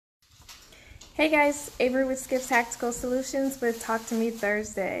Hey guys, Avery with Skip's Tactical Solutions with Talk to Me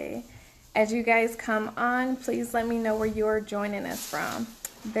Thursday. As you guys come on, please let me know where you're joining us from.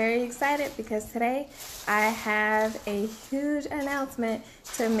 Very excited because today I have a huge announcement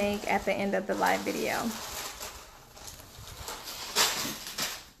to make at the end of the live video.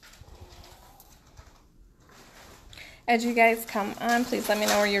 As you guys come on, please let me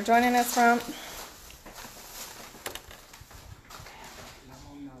know where you're joining us from.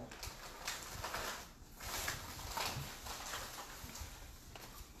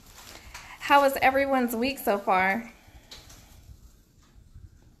 How was everyone's week so far?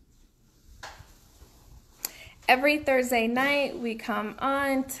 Every Thursday night, we come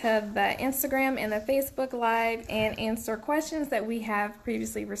on to the Instagram and the Facebook Live and answer questions that we have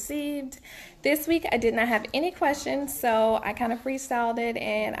previously received. This week, I did not have any questions, so I kind of freestyled it,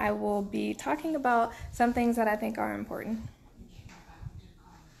 and I will be talking about some things that I think are important.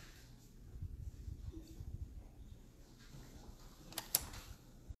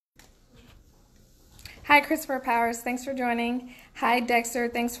 Hi, Christopher Powers. Thanks for joining. Hi, Dexter.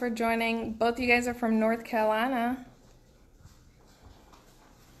 Thanks for joining. Both you guys are from North Carolina.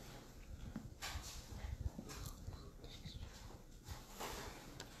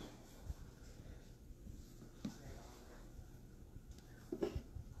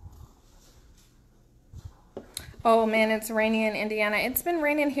 Oh man, it's raining in Indiana. It's been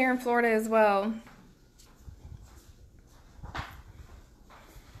raining here in Florida as well.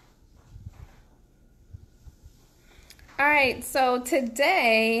 All right, so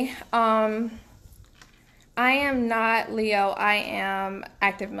today, I am not Leo, I am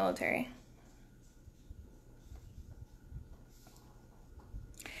active military.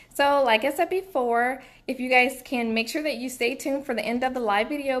 So like I said before, if you guys can make sure that you stay tuned for the end of the live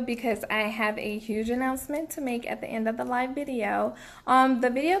video because I have a huge announcement to make at the end of the live video.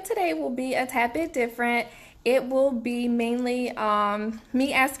 The video today will be a tad bit different. It will be mainly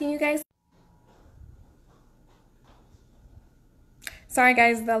me asking you guys. Sorry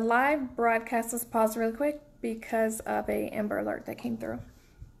guys, the live broadcast was paused really quick because of a Amber Alert that came through.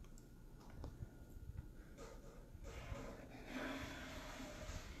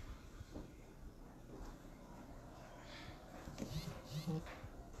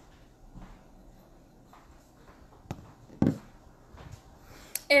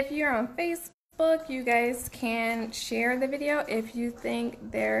 If you're on Facebook, you guys can share the video if you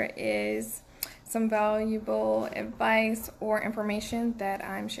think there is some valuable advice or information that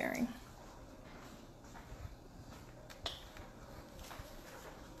I'm sharing.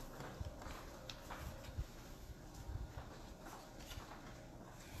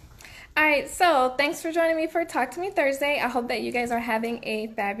 Alright, so thanks for joining me for Talk to Me Thursday. I hope that you guys are having a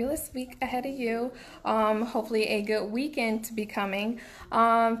fabulous week ahead of you. Hopefully a good weekend to be coming.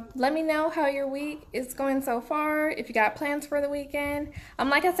 Let me know how your week is going so far, if you got plans for the weekend.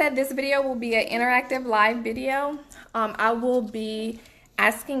 Like I said, this video will be an interactive live video. I will be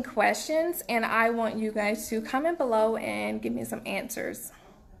asking questions and I want you guys to comment below and give me some answers.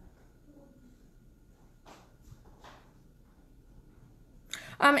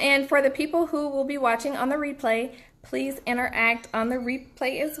 And for the people who will be watching on the replay, please interact on the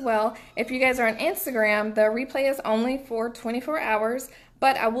replay as well. If you guys are on Instagram, the replay is only for 24 hours,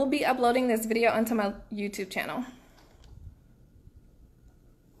 but I will be uploading this video onto my YouTube channel.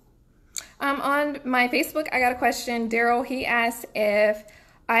 On my Facebook, I got a question. Daryl, he asked if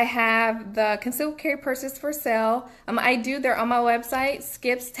I have the concealed carry purses for sale. I do. They're on my website,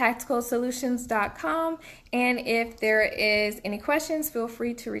 skipstacticalsolutions.com. And if there is any questions, feel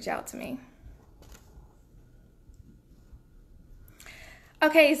free to reach out to me.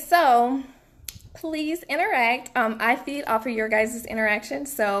 Okay, so please interact. I feed off of your guys' interaction,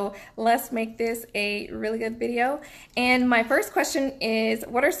 so let's make this a really good video. And my first question is,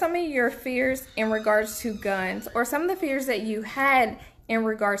 what are some of your fears in regards to guns, or some of the fears that you had in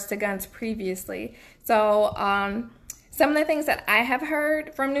regards to guns previously? So some of the things that I have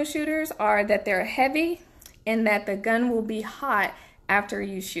heard from new shooters are that they're heavy and that the gun will be hot after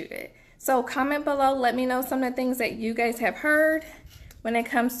you shoot it. So comment below, let me know some of the things that you guys have heard when it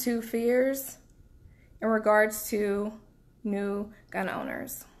comes to fears in regards to new gun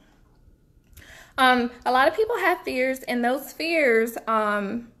owners. A lot of people have fears, and those fears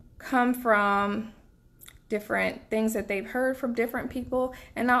come from different things that they've heard from different people,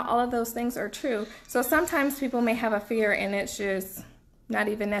 and not all of those things are true. So sometimes people may have a fear and it's just not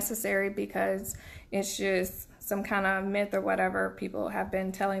even necessary because it's just some kind of myth or whatever people have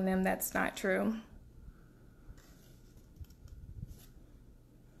been telling them that's not true.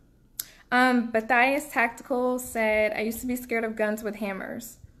 Matthias Tactical said, I used to be scared of guns with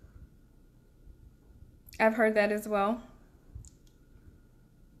hammers. I've heard that as well.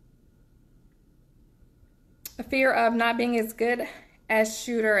 A fear of not being as good as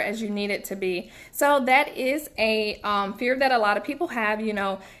shooter as you need it to be. So that is a fear that a lot of people have. You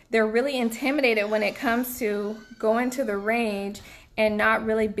know, they're really intimidated when it comes to going to the range and not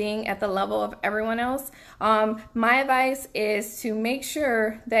really being at the level of everyone else. My advice is to make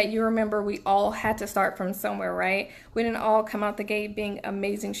sure that you remember we all had to start from somewhere, right? We didn't all come out the gate being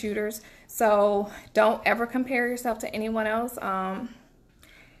amazing shooters. So don't ever compare yourself to anyone else.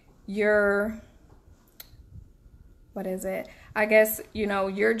 What is it? I guess, you know,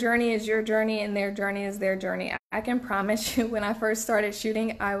 your journey is your journey and their journey is their journey. I can promise you when I first started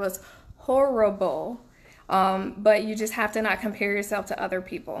shooting, I was horrible. But you just have to not compare yourself to other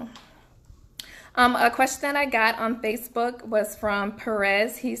people. A question that I got on Facebook was from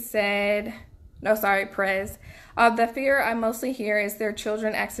Perez. He said, no, sorry, Perez. The fear I mostly hear is their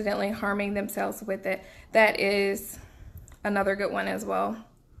children accidentally harming themselves with it. That is another good one as well.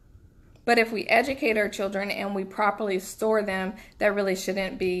 But if we educate our children and we properly store them, that really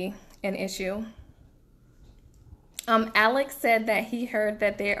shouldn't be an issue. Alex said that he heard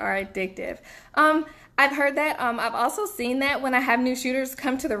that they are addictive. I've heard that. I've also seen that when I have new shooters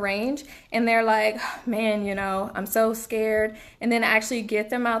come to the range and they're like, man, you know, I'm so scared. And then I actually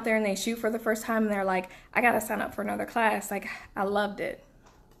get them out there and they shoot for the first time and they're like, I got to sign up for another class. Like, I loved it.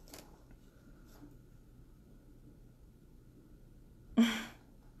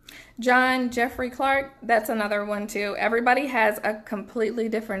 John Jeffrey Clark, that's another one too. Everybody has a completely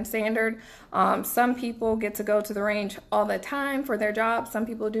different standard. Some people get to go to the range all the time for their job. Some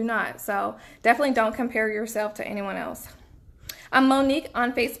people do not. So definitely don't compare yourself to anyone else. Monique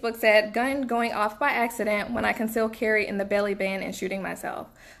on Facebook said, gun going off by accident when I conceal carry in the belly band and shooting myself.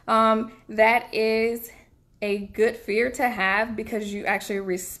 That is a good fear to have because you actually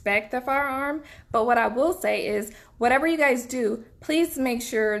respect the firearm. But what I will say is, whatever you guys do, please make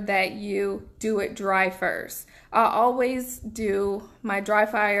sure that you do it dry first. I always do my dry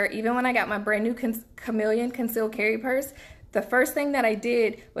fire. Even when I got my brand new Chameleon concealed carry purse, the first thing that I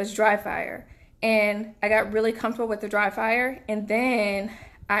did was dry fire. And I got really comfortable with the dry fire, and then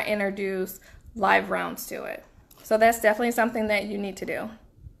I introduced live rounds to it. So that's definitely something that you need to do.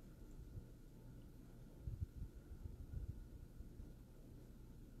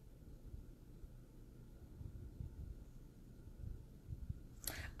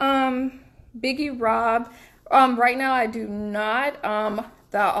 Biggie Rob, right now I do not.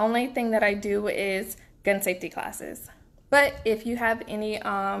 The only thing that I do is gun safety classes. But if you have any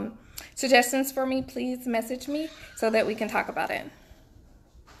suggestions for me, please message me so that we can talk about it.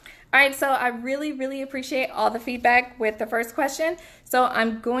 All right, so I really, really appreciate all the feedback with the first question. So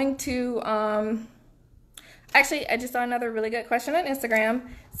I'm going to, actually, I just saw another really good question on Instagram.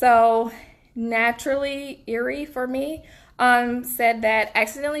 So Naturally Eerie for me said that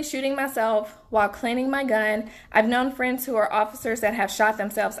accidentally shooting myself while cleaning my gun. I've known friends who are officers that have shot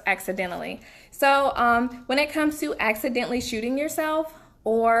themselves accidentally. So when it comes to accidentally shooting yourself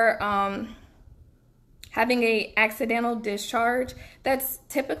or having a accidental discharge, that's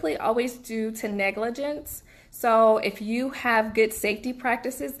typically always due to negligence. So if you have good safety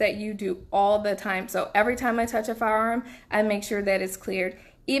practices that you do all the time, so every time I touch a firearm, I make sure that it's cleared,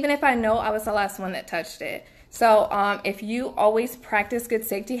 even if I know I was the last one that touched it. So if you always practice good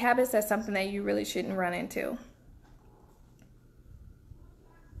safety habits, that's something that you really shouldn't run into.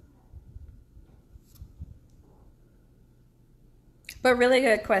 But really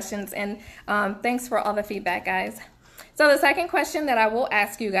good questions, and thanks for all the feedback, guys. So the second question that I will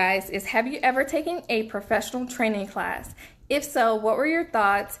ask you guys is, have you ever taken a professional training class? If so, what were your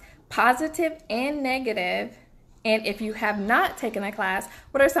thoughts, positive and negative? And if you have not taken a class,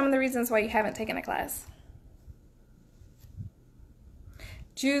 what are some of the reasons why you haven't taken a class?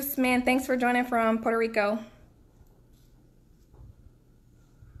 Juice Man, thanks for joining from Puerto Rico.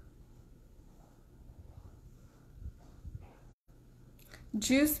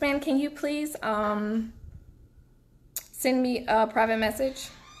 Juice Man, can you please send me a private message?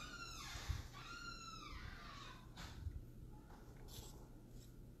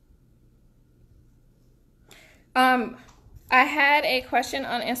 I had a question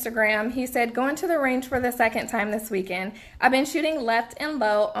on Instagram. He said, going to the range for the second time this weekend. I've been shooting left and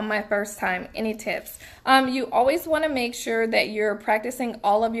low on my first time. Any tips? You always want to make sure that you're practicing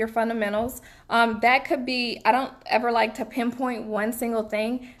all of your fundamentals. That could be, I don't ever like to pinpoint one single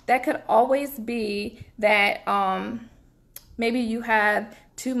thing. That could always be that maybe you have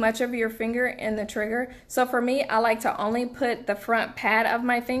too much of your finger in the trigger. So for me, I like to only put the front pad of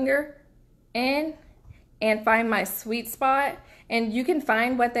my finger in and find my sweet spot. And you can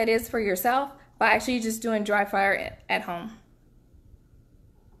find what that is for yourself, by actually just doing dry fire at home.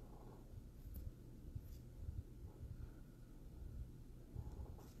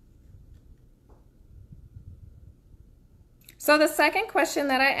 So the second question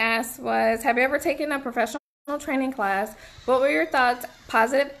that I asked was, have you ever taken a professional training class? What were your thoughts,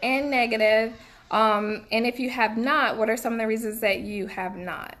 positive and negative? And if you have not, what are some of the reasons that you have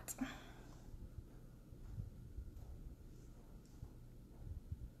not?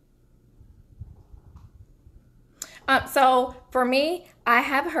 So for me, I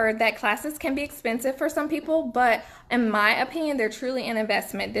have heard that classes can be expensive for some people, but in my opinion, they're truly an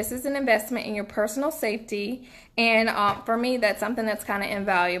investment. This is an investment in your personal safety, and for me, that's something that's kind of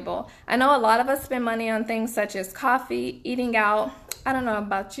invaluable. I know a lot of us spend money on things such as coffee, eating out. I don't know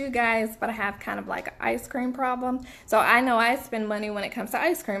about you guys, but I have kind of like an ice cream problem. So I know I spend money when it comes to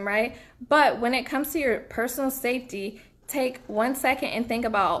ice cream, right? But when it comes to your personal safety, take 1 second and think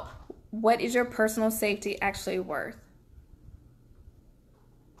about, what is your personal safety actually worth?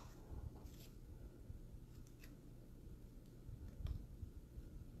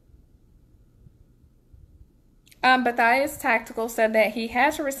 Matthias Tactical said that he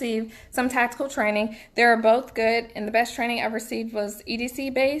has received some tactical training. They're both good, and the best training I've received was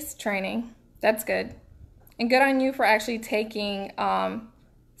EDC-based training. That's good. And good on you for actually taking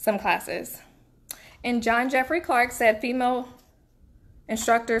some classes. And John Jeffrey Clark said female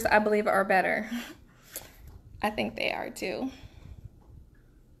instructors, I believe, are better. I think they are too.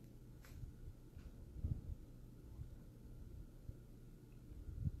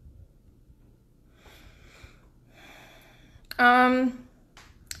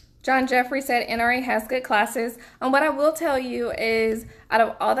 John Jeffrey said NRA has good classes. And what I will tell you is, out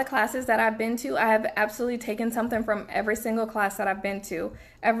of all the classes that I've been to, I have absolutely taken something from every single class that I've been to.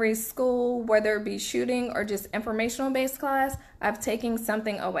 Every school, whether it be shooting or just informational based class, I've taken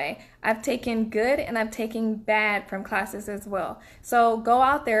something away. I've taken good and I've taken bad from classes as well. So go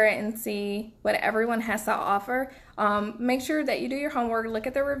out there and see what everyone has to offer. Make sure that you do your homework, look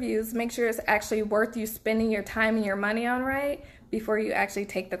at the reviews, make sure it's actually worth you spending your time and your money on, right, before you actually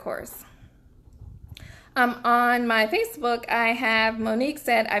take the course. On my Facebook, I have Monique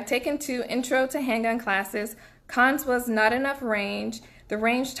said, I've taken 2 intro to handgun classes. Cons was not enough range. The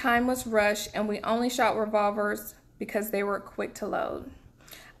range time was rushed, and we only shot revolvers because they were quick to load.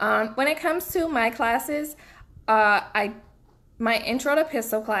 When it comes to my classes, my intro to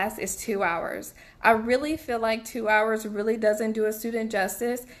pistol class is 2 hours. I really feel like 2 hours really doesn't do a student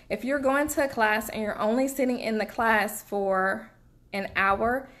justice. If you're going to a class and you're only sitting in the class for an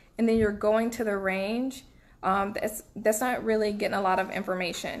hour and then you're going to the range, that's not really getting a lot of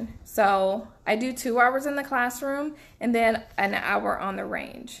information. So I do 2 hours in the classroom and then an hour on the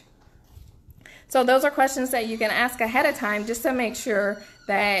range. So those are questions that you can ask ahead of time just to make sure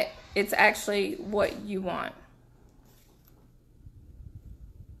that it's actually what you want.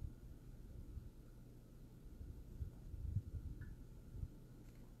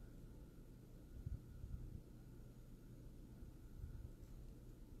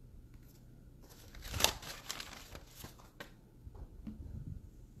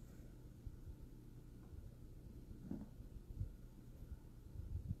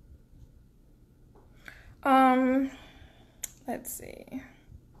 Let's see.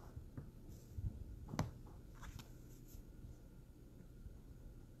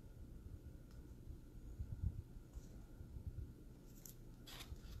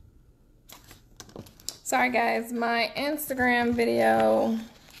 Sorry guys, my Instagram video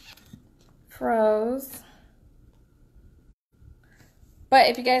froze. But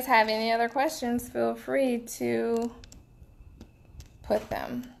if you guys have any other questions, feel free to put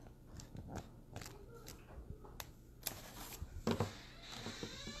them.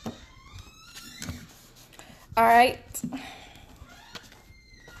 All right.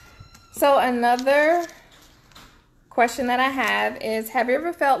 So another question that I have is, have you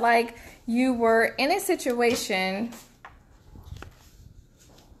ever felt like you were in a situation,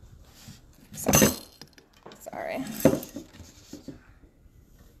 sorry.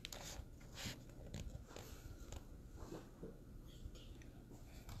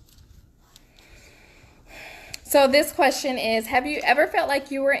 So this question is, have you ever felt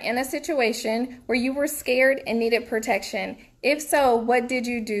like you were in a situation where you were scared and needed protection? If so, what did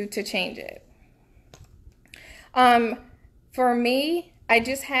you do to change it? For me, I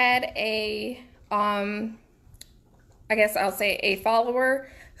just had a, I guess I'll say a follower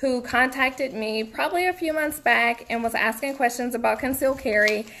who contacted me probably a few months back and was asking questions about concealed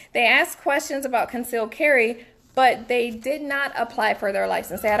carry. They asked questions about concealed carry, but they did not apply for their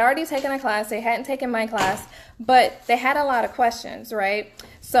license. They had already taken a class, they hadn't taken my class, but they had a lot of questions, right?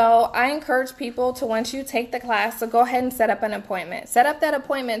 So I encourage people to, once you take the class, so go ahead and set up an appointment. Set up that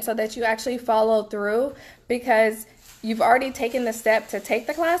appointment so that you actually follow through, because you've already taken the step to take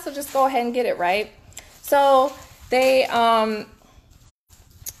the class, so just go ahead and get it, right? So they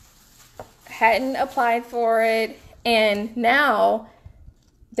hadn't applied for it, and now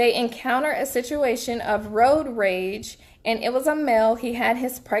they encounter a situation of road rage, and it was a male. He had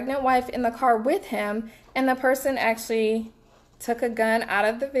his pregnant wife in the car with him, and the person actually took a gun out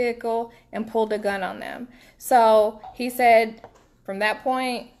of the vehicle and pulled a gun on them. So he said from that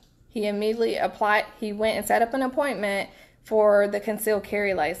point, he immediately applied, he went and set up an appointment for the concealed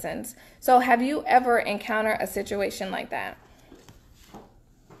carry license. So have you ever encountered a situation like that?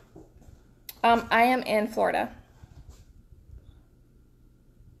 I am in Florida.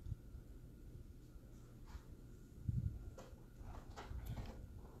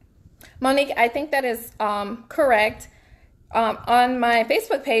 Monique, I think that is correct. On my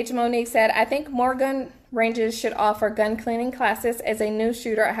Facebook page, Monique said, I think more gun ranges should offer gun cleaning classes. As a new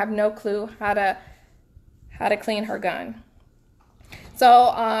shooter, I have no clue how to clean her gun. So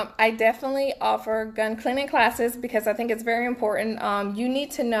I definitely offer gun cleaning classes because I think it's very important. You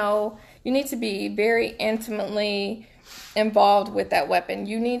need to know, you need to be very intimately involved with that weapon.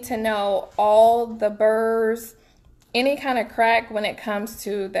 You need to know all the burrs, any kind of crack when it comes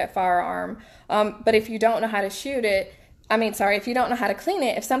to that firearm. But if you don't know how to shoot it, if you don't know how to clean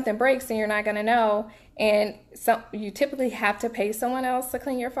it, if something breaks, then you're not going to know. And so you typically have to pay someone else to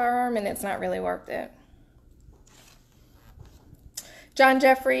clean your firearm, and it's not really worth it. John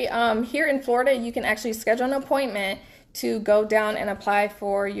Jeffrey, here in Florida, you can actually schedule an appointment to go down and apply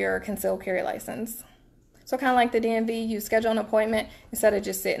for your concealed carry license. So kind of like the DMV, you schedule an appointment instead of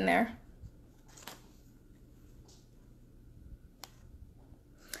just sitting there.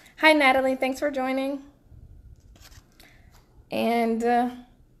 Hi, Natalie. Thanks for joining. And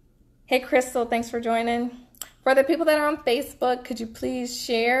hey, Crystal. Thanks for joining. For the people that are on Facebook, could you please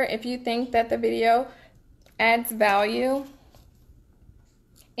share if you think that the video adds value?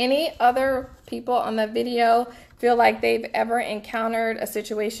 Any other people on the video feel like they've ever encountered a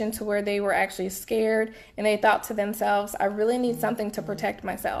situation to where they were actually scared and they thought to themselves, I really need something to protect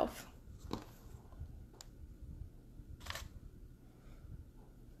myself?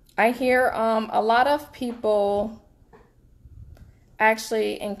 I hear a lot of people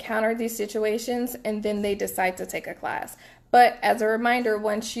actually encounter these situations and then they decide to take a class. But as a reminder,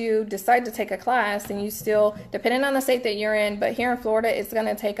 once you decide to take a class, then you still, depending on the state that you're in, but here in Florida, it's going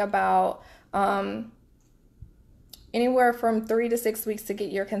to take about anywhere from 3 to 6 weeks to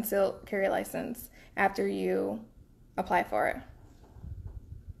get your concealed carry license after you apply for it.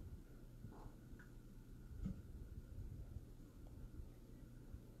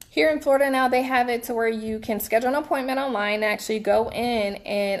 Here in Florida now, they have it to where you can schedule an appointment online and actually go in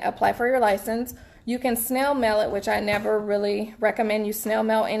and apply for your license. You can snail mail it, which I never really recommend you snail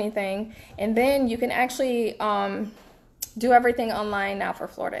mail anything. And then you can actually do everything online now for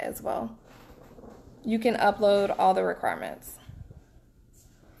Florida as well. You can upload all the requirements.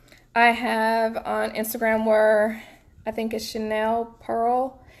 I have on Instagram where I think it's Chanel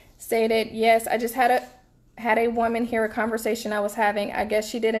Pearl stated, yes, I just had a woman hear a conversation I was having. I guess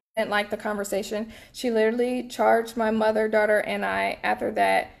she didn't like the conversation. She literally charged my mother, daughter, and I. After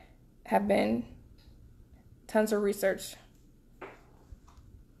that, have been tons of research.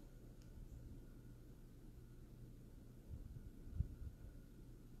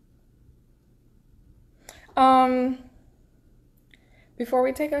 Before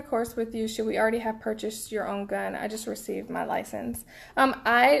we take a course with you, should we already have purchased your own gun? I just received my license.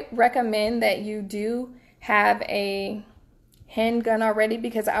 I recommend that you do have a handgun already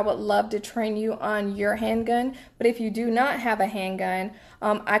because I would love to train you on your handgun. But if you do not have a handgun,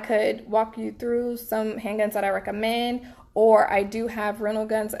 I could walk you through some handguns that I recommend, or I do have rental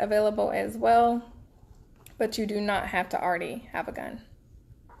guns available as well, but you do not have to already have a gun.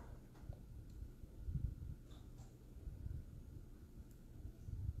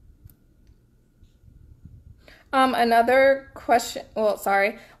 Another question,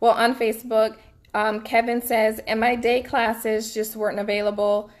 on Facebook, Kevin says, and my day classes just weren't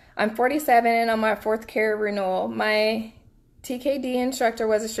available. I'm 47 and on my 4th carry renewal. My TKD instructor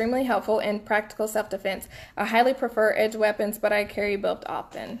was extremely helpful in practical self-defense. I highly prefer edge weapons, but I carry both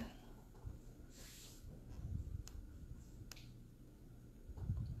often.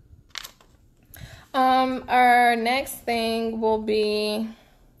 Our next thing will be,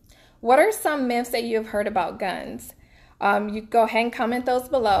 what are some myths that you have heard about guns? You go ahead and comment those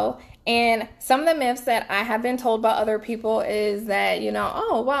below. And some of the myths that I have been told by other people is that, you know,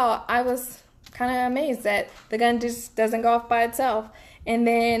 oh, wow, I was kind of amazed that the gun just doesn't go off by itself. And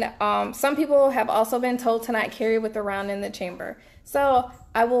then some people have also been told to not carry with a round in the chamber. So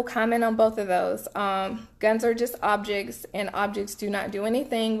I will comment on both of those. Guns are just objects, and objects do not do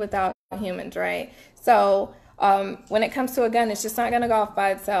anything without humans, right? So when it comes to a gun, it's just not going to go off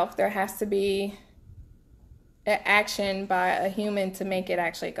by itself. There has to be an action by a human to make it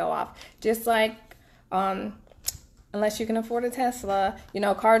actually go off. Just like, unless you can afford a Tesla, you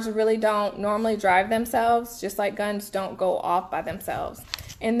know, cars really don't normally drive themselves, just like guns don't go off by themselves.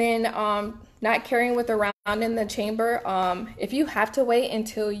 And then not carrying with a round in the chamber. If you have to wait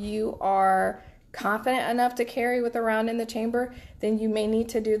until you are confident enough to carry with a round in the chamber, then you may need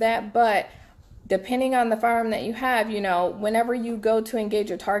to do that. But depending on the firearm that you have, you know, whenever you go to engage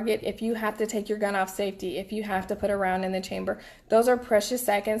a target, if you have to take your gun off safety, if you have to put a round in the chamber, those are precious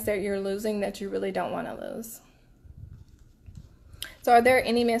seconds that you're losing that you really don't want to lose. So are there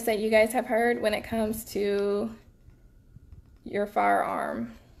any myths that you guys have heard when it comes to your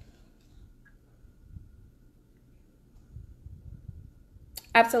firearm?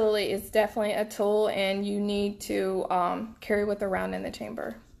 Absolutely, it's definitely a tool, and you need to carry with a round in the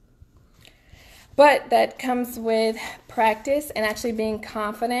chamber. But that comes with practice and actually being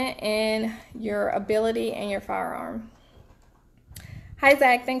confident in your ability and your firearm. Hi,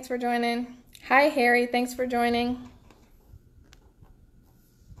 Zach. Thanks for joining. Hi, Harry. Thanks for joining.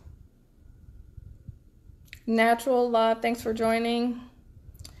 Natural Love. Thanks for joining.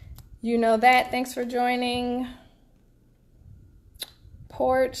 You Know That. Thanks for joining.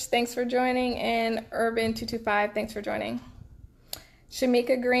 Porch. Thanks for joining. And Urban225. Thanks for joining.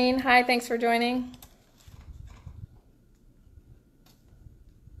 Shamika Green, hi, thanks for joining.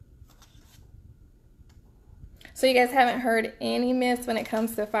 So you guys haven't heard any myths when it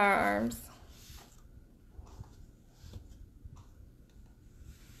comes to firearms?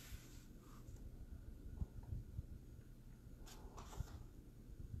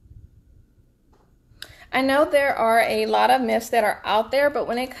 I know there are a lot of myths that are out there, but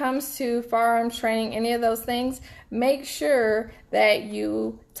when it comes to firearms training, any of those things, make sure that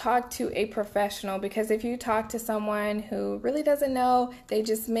you talk to a professional, because if you talk to someone who really doesn't know, they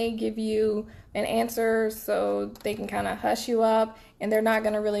just may give you an answer so they can kind of hush you up, and they're not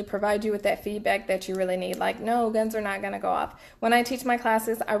going to really provide you with that feedback that you really need. Like, no, guns are not going to go off. When I teach my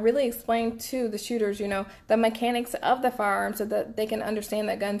classes, I really explain to the shooters, you know, the mechanics of the firearm so that they can understand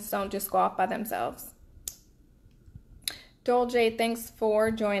that guns don't just go off by themselves. Dole J, thanks for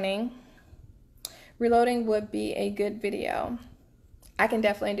joining. Reloading would be a good video. I can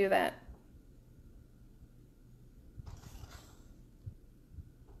definitely do that.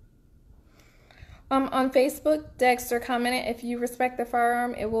 On Facebook, Dexter commented, if you respect the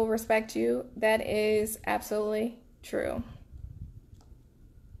firearm, it will respect you. That is absolutely true.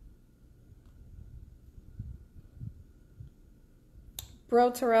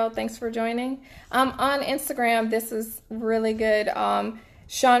 Bro Terrell, thanks for joining. On Instagram, this is really good.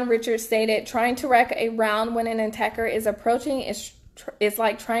 Sean Richards stated, trying to rack a round when an attacker is approaching is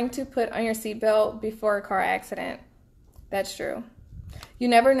like trying to put on your seatbelt before a car accident. That's true. You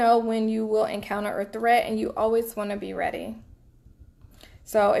never know when you will encounter a threat, and you always want to be ready.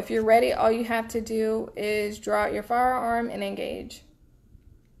 So if you're ready, all you have to do is draw out your firearm and engage.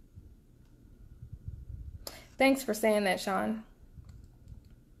 Thanks for saying that, Sean.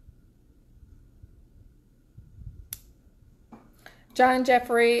 John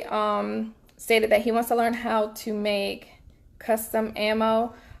Jeffrey stated that he wants to learn how to make custom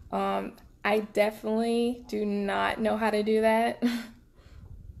ammo. I definitely do not know how to do that.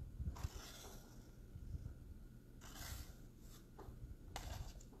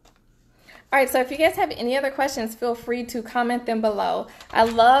 All right, so if you guys have any other questions, feel free to comment them below. I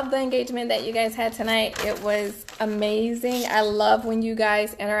love the engagement that you guys had tonight. It was amazing. I love when you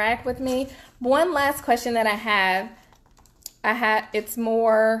guys interact with me. One last question that I have, it's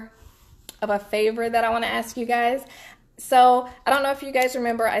more of a favor that I want to ask you guys. So I don't know if you guys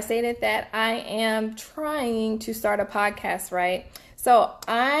remember, I stated that I am trying to start a podcast, right? So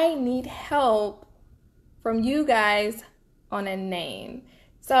I need help from you guys on a name.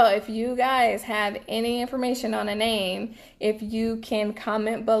 So if you guys have any information on a name, if you can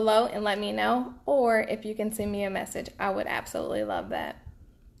comment below and let me know, or if you can send me a message, I would absolutely love that.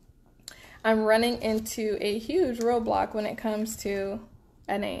 I'm running into a huge roadblock when it comes to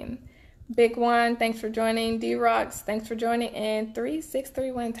a name. Big One, thanks for joining. D-Rocks, thanks for joining. And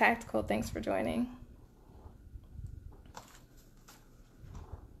 3631 Tactical, thanks for joining.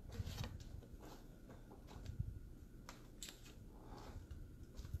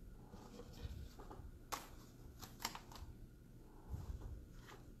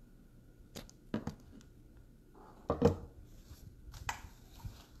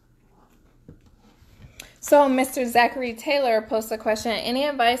 So Mr. Zachary Taylor posts a question, any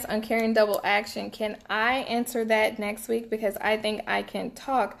advice on carrying double action? Can I answer that next week? Because I think I can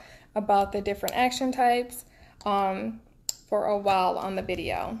talk about the different action types for a while on the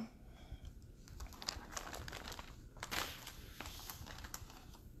video.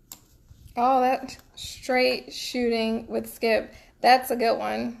 Oh, that straight shooting with skip. That's a good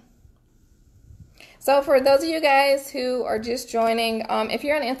one. So for those of you guys who are just joining, if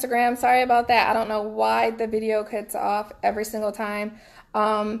you're on Instagram, sorry about that. I don't know why the video cuts off every single time.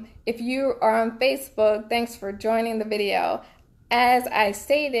 If you are on Facebook, thanks for joining the video. As I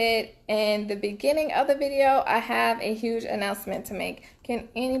stated in the beginning of the video, I have a huge announcement to make. Can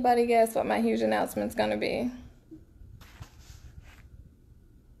anybody guess what my huge announcement is going to be?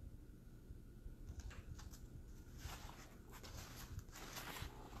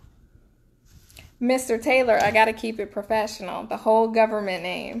 Mr. Taylor, I gotta keep it professional. The whole government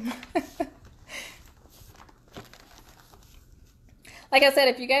name. Like I said,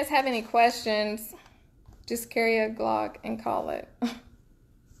 if you guys have any questions, just carry a Glock and call it.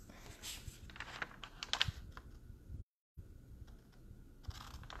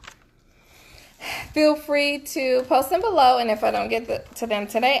 Feel free to post them below, and if I don't get to them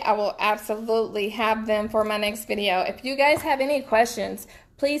today, I will absolutely have them for my next video. If you guys have any questions,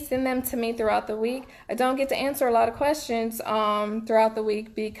 please send them to me throughout the week. I don't get to answer a lot of questions throughout the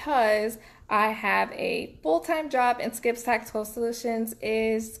week because I have a full-time job, and Skip's Tactical Solutions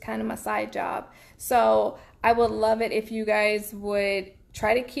is kind of my side job. So I would love it if you guys would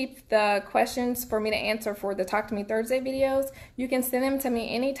try to keep the questions for me to answer for the Talk to Me Thursday videos. You can send them to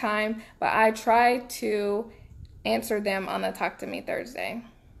me anytime, but I try to answer them on the Talk to Me Thursday.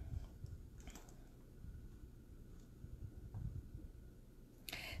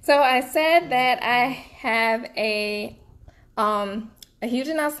 So I said that I have a huge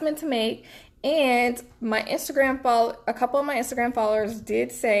announcement to make, and my Instagram a couple of my Instagram followers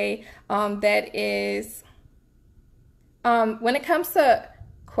did say that is when it comes to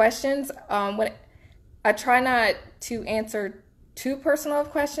questions, I try not to answer too personal of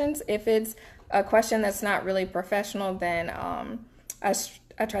questions. If it's a question that's not really professional, then I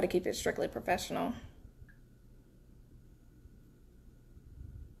try to keep it strictly professional.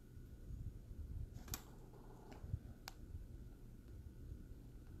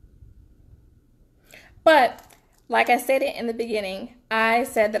 But like I stated in the beginning, I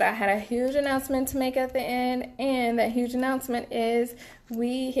said that I had a huge announcement to make at the end, and that huge announcement is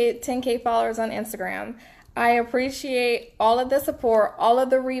we hit 10K followers on Instagram. I appreciate all of the support, all of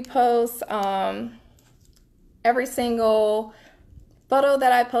the reposts, every single photo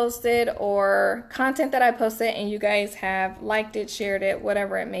that I posted or content that I posted, and you guys have liked it, shared it,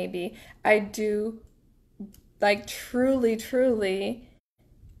 whatever it may be. I do truly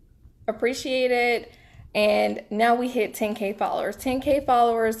appreciate it. And now we hit 10K followers. 10K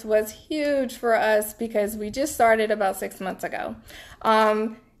followers was huge for us because we just started about 6 months ago.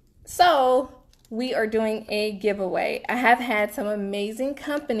 So we are doing a giveaway. I have had some amazing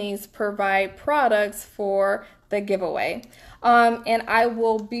companies provide products for the giveaway. And I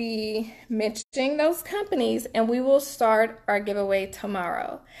will be mentioning those companies, and we will start our giveaway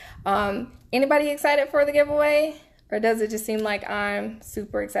tomorrow. Anybody excited for the giveaway? Or does it just seem like I'm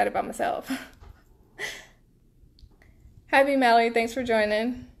super excited by myself? Hi, B. Mallory. Thanks for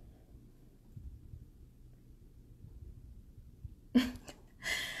joining.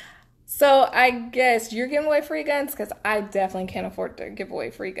 So I guess you're giving away free guns because I definitely can't afford to give away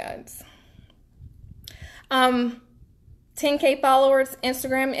free guns. 10K followers,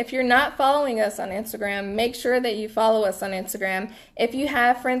 Instagram. If you're not following us on Instagram, make sure that you follow us on Instagram. If you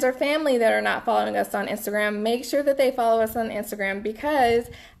have friends or family that are not following us on Instagram, make sure that they follow us on Instagram because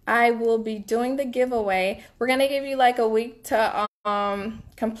I will be doing the giveaway. We're going to give you like a week to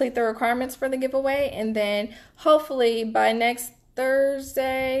complete the requirements for the giveaway, and then hopefully by next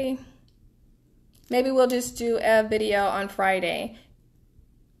Thursday, maybe we'll just do a video on Friday.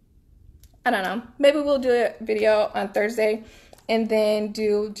 I don't know. Maybe we'll do a video on Thursday and then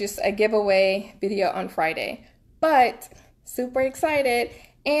do just a giveaway video on Friday. But super excited.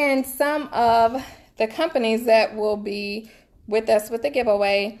 And some of the companies that will be with us with the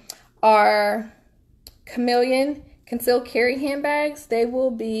giveaway are Chameleon Concealed Carry Handbags. They will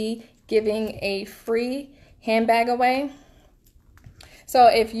be giving a free handbag away. So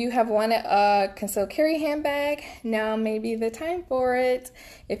if you have wanted a concealed carry handbag, now may be the time for it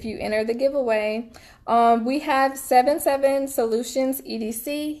if you enter the giveaway. We have 77 Solutions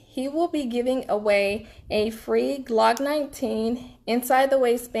EDC. He will be giving away a free Glock 19 inside the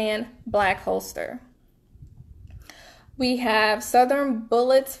waistband black holster. We have Southern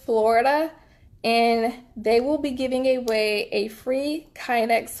Bullets Florida. and they will be giving away a free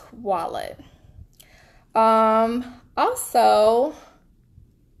Kydex wallet. Also,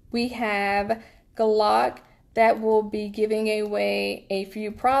 we have Glock that will be giving away a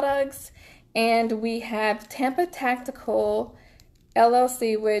few products, and we have Tampa Tactical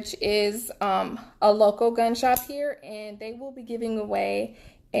LLC, which is a local gun shop here, and they will be giving away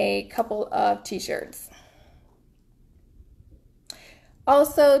a couple of t-shirts.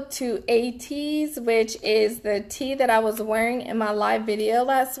 Also to ATs, which is the tee that I was wearing in my live video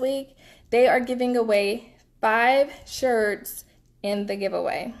last week, they are giving away 5 shirts in the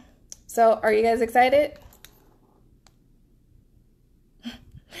giveaway. So are you guys excited?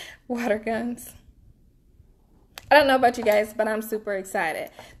 Water guns. I don't know about you guys, but I'm super excited.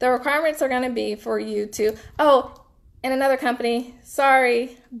 The requirements are going to be for you to, oh, and another company,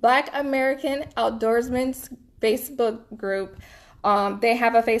 sorry, Black American Outdoorsmen's Facebook group. They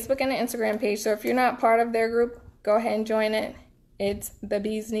have a Facebook and an Instagram page, so if you're not part of their group, go ahead and join it. It's the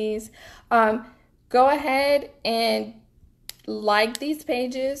bee's knees. Go ahead and like these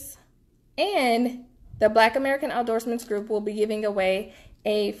pages, and the Black American Outdoorsmen's group will be giving away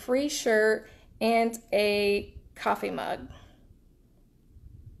a free shirt and a coffee mug.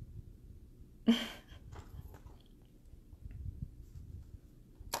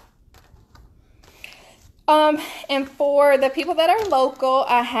 And for the people that are local,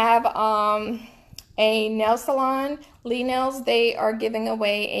 I have a nail salon, Lee Nails. They are giving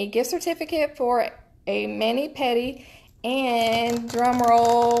away a gift certificate for a mani-pedi, and drum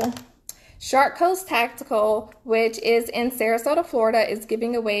roll, Shark Coast Tactical, which is in Sarasota, Florida, is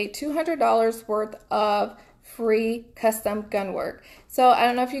giving away $200 worth of free custom gun work. So I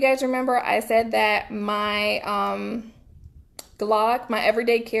don't know if you guys remember, I said that my Glock, my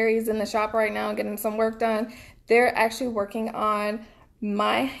everyday carry, is in the shop right now getting some work done. They're actually working on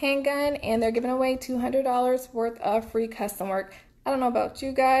my handgun, and they're giving away $200 worth of free custom work. I don't know about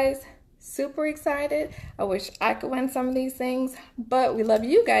you guys, super excited. I wish I could win some of these things, but we love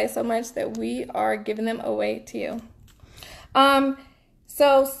you guys so much that we are giving them away to you.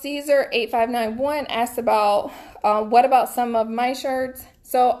 So Caesar8591 asked about what about some of my shirts.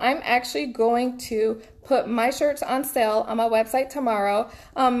 So I'm actually going to put my shirts on sale on my website tomorrow.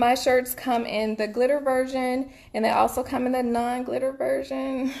 My shirts come in the glitter version, and they also come in the non-glitter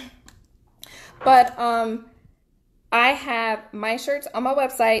version. But I have my shirts on my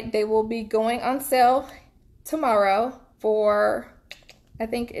website. They will be going on sale tomorrow for, I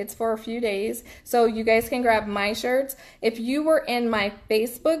think it's for a few days. So you guys can grab my shirts. If you were in my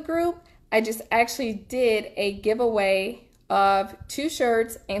Facebook group, I just actually did a giveaway of 2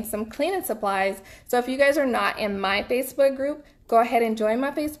 shirts and some cleaning supplies. So if you guys are not in my Facebook group, go ahead and join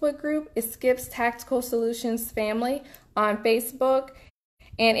my Facebook group. It's Skip's Tactical Solutions Family on Facebook.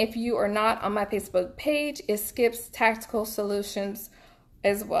 And if you are not on my Facebook page, it's Skip's Tactical Solutions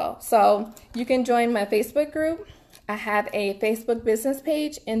as well. So you can join my Facebook group. I have a Facebook business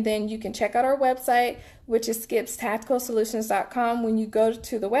page, and then you can check out our website, which is skipstacticalsolutions.com. When you go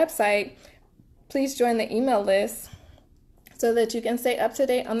to the website, please join the email list so that you can stay up to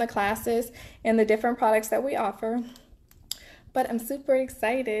date on the classes and the different products that we offer. But I'm super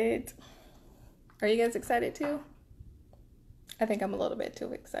excited. Are you guys excited too? I think I'm a little bit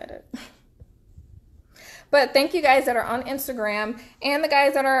too excited. But thank you guys that are on Instagram, and the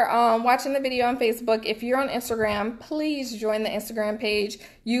guys that are watching the video on Facebook. If you're on Instagram, please join the Instagram page.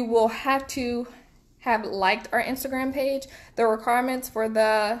 You will have to have liked our Instagram page. The requirements for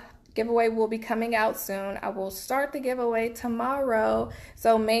the giveaway will be coming out soon. I will start the giveaway tomorrow,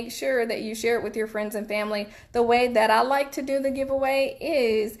 so make sure that you share it with your friends and family. The way that I like to do the giveaway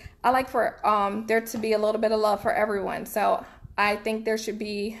is I like for there to be a little bit of love for everyone. So I think there should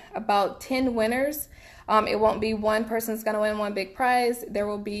be about 10 winners. It won't be one person's going to win one big prize. There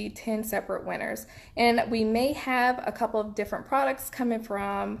will be 10 separate winners. And we may have a couple of different products coming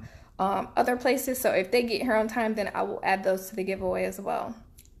from other places. So if they get here on time, then I will add those to the giveaway as well.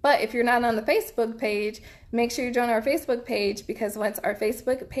 But if you're not on the Facebook page, make sure you join our Facebook page, because once our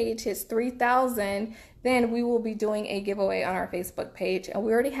Facebook page hits 3,000, then we will be doing a giveaway on our Facebook page. And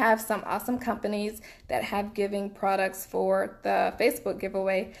we already have some awesome companies that have giving products for the Facebook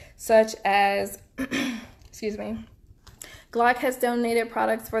giveaway, such as, excuse me, Glock has donated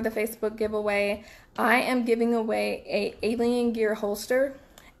products for the Facebook giveaway. I am giving away a Alien Gear holster,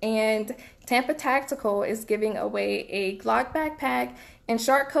 and Tampa Tactical is giving away a Glock backpack, and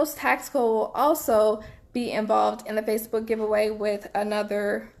Shark Coast Tactical will also be involved in the Facebook giveaway with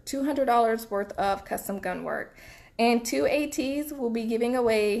another $200 worth of custom gun work. And 2 ATs will be giving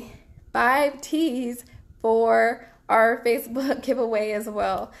away 5 tees for our Facebook giveaway as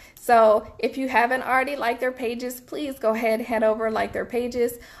well. So if you haven't already liked their pages, please go ahead, head over, like their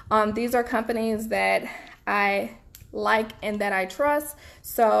pages. These are companies that I like and that I trust.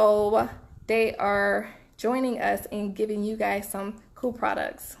 So they are joining us and giving you guys some cool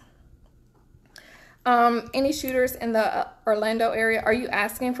products. Any shooters in the Orlando area? Are you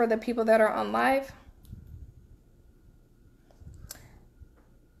asking for the people that are on live?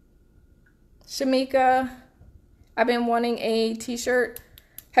 Shamika, I've been wanting a t-shirt.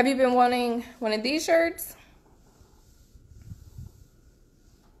 Have you been wanting one of these shirts?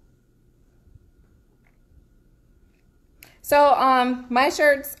 So my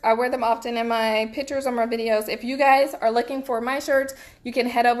shirts, I wear them often in my pictures or my videos. If you guys are looking for my shirts, you can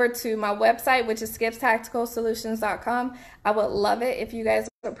head over to my website, which is skipstacticalsolutions.com. I would love it if you guys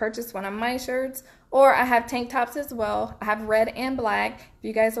would purchase one of my shirts. Or I have tank tops as well. I have red and black. If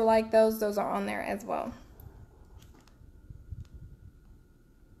you guys would like those are on there as well.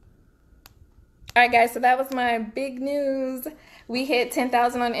 All right, guys, so that was my big news. We hit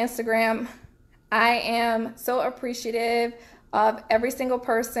 10,000 on Instagram. I am so appreciative of every single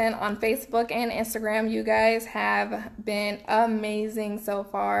person on Facebook and Instagram. You guys have been amazing so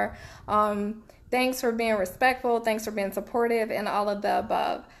far. Thanks for being respectful. Thanks for being supportive and all of the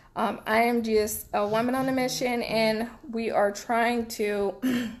above. I am just a woman on a mission, and we are trying to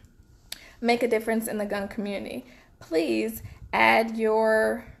make a difference in the gun community. Please add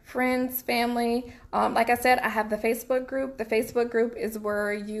your friends, family. Like I said, I have the Facebook group. The Facebook group is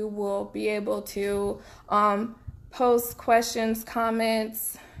where you will be able to post questions,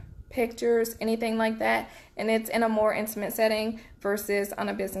 comments, pictures, anything like that. And it's in a more intimate setting versus on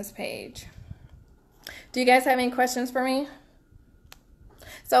a business page. Do you guys have any questions for me?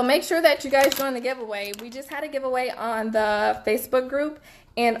 So make sure that you guys join the giveaway. We just had a giveaway on the Facebook group,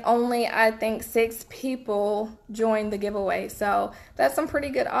 and only, I think, 6 people joined the giveaway. So that's some pretty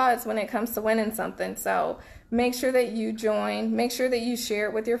good odds when it comes to winning something. So make sure that you join. Make sure that you share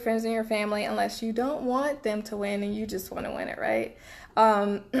it with your friends and your family, unless you don't want them to win and you just want to win it, right?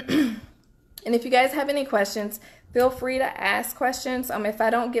 And if you guys have any questions, feel free to ask questions. If I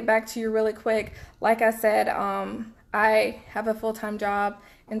don't get back to you really quick, like I said, I have a full-time job,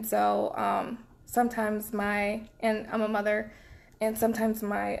 and so sometimes and I'm a mother, and sometimes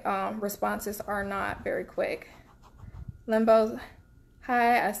my responses are not very quick. Limbo,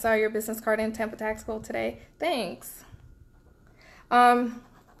 hi, I saw your business card in Tampa Tactical today. Thanks.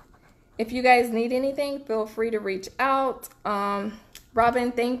 If you guys need anything, feel free to reach out.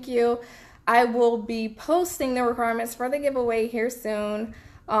 Robin, thank you. I will be posting the requirements for the giveaway here soon.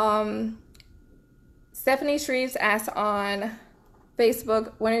 Stephanie Shreves asked on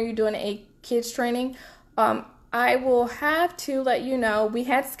Facebook, when are you doing a kids training? I will have to let you know. We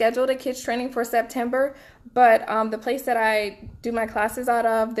had scheduled a kids training for September, but the place that I do my classes out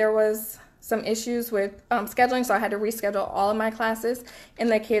of, there was some issues with scheduling, so I had to reschedule all of my classes,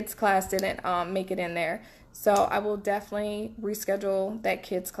 and the kids class didn't make it in there. So I will definitely reschedule that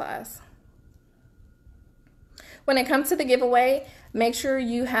kids class. When it comes to the giveaway, make sure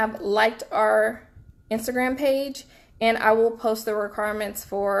you have liked our Instagram page, and I will post the requirements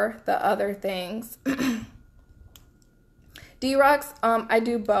for the other things. D-Rocks, I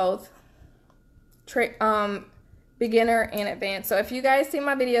do both, beginner and advanced. So if you guys see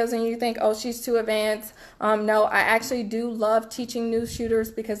my videos and you think, oh, she's too advanced, no, I actually do love teaching new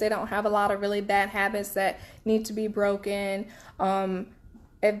shooters because they don't have a lot of really bad habits that need to be broken.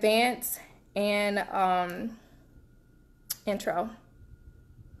 Advanced and intro.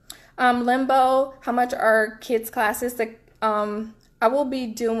 Limbo, how much are kids classes? I will be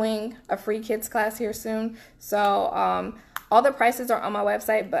doing a free kids class here soon, so all the prices are on my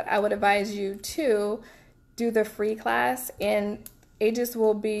website, but I would advise you to do the free class, and ages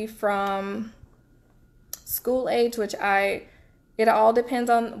will be from school age, which it all depends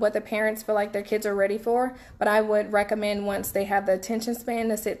on what the parents feel like their kids are ready for, but I would recommend, once they have the attention span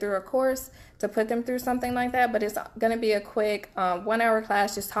to sit through a course, to put them through something like that. But it's going to be a quick 1-hour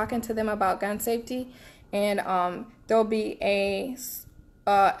class just talking to them about gun safety, and there'll be a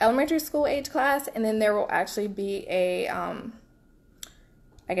elementary school age class, and then there will actually be a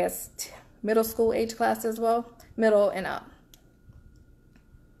I guess middle school age class as well, middle and up.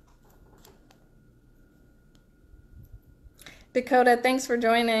 Dakota, thanks for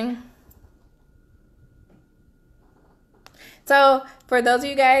joining. So for those of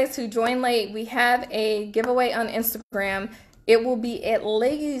you guys who joined late, we have a giveaway on Instagram. It will be at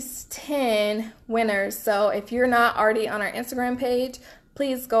least 10 winners. So if you're not already on our Instagram page,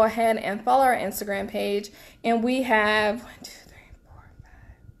 please go ahead and follow our Instagram page. And we have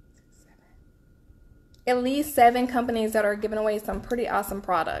at least 7 companies that are giving away some pretty awesome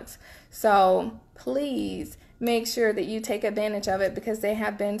products. So please make sure that you take advantage of it because they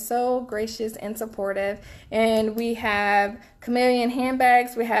have been so gracious and supportive. And we have Chameleon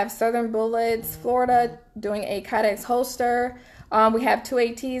handbags, we have Southern Bullets, Florida doing a Kydex holster. We have 2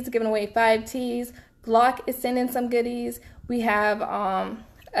 ATs giving away 5 Ts. Glock is sending some goodies. We have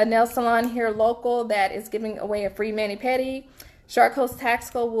a nail salon here local that is giving away a free mani-pedi. Shark Coast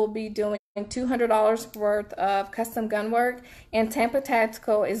Tactical will be doing $200 worth of custom gun work, and Tampa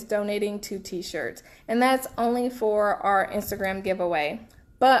Tactical is donating 2 t-shirts, and that's only for our Instagram giveaway.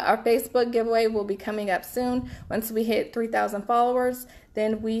 But our Facebook giveaway will be coming up soon. Once we hit 3,000 followers,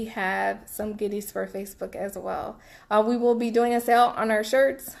 then we have some goodies for Facebook as well. We will be doing a sale on our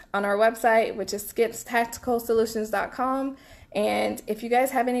shirts on our website, which is skipstacticalsolutions.com. And if you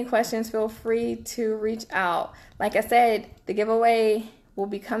guys have any questions, feel free to reach out. Like I said, the giveaway will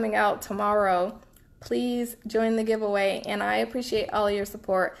be coming out tomorrow. Please join the giveaway, and I appreciate all your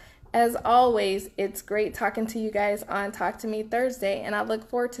support. As always, it's great talking to you guys on Talk to Me Thursday, and I look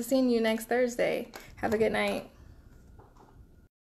forward to seeing you next Thursday. Have a good night.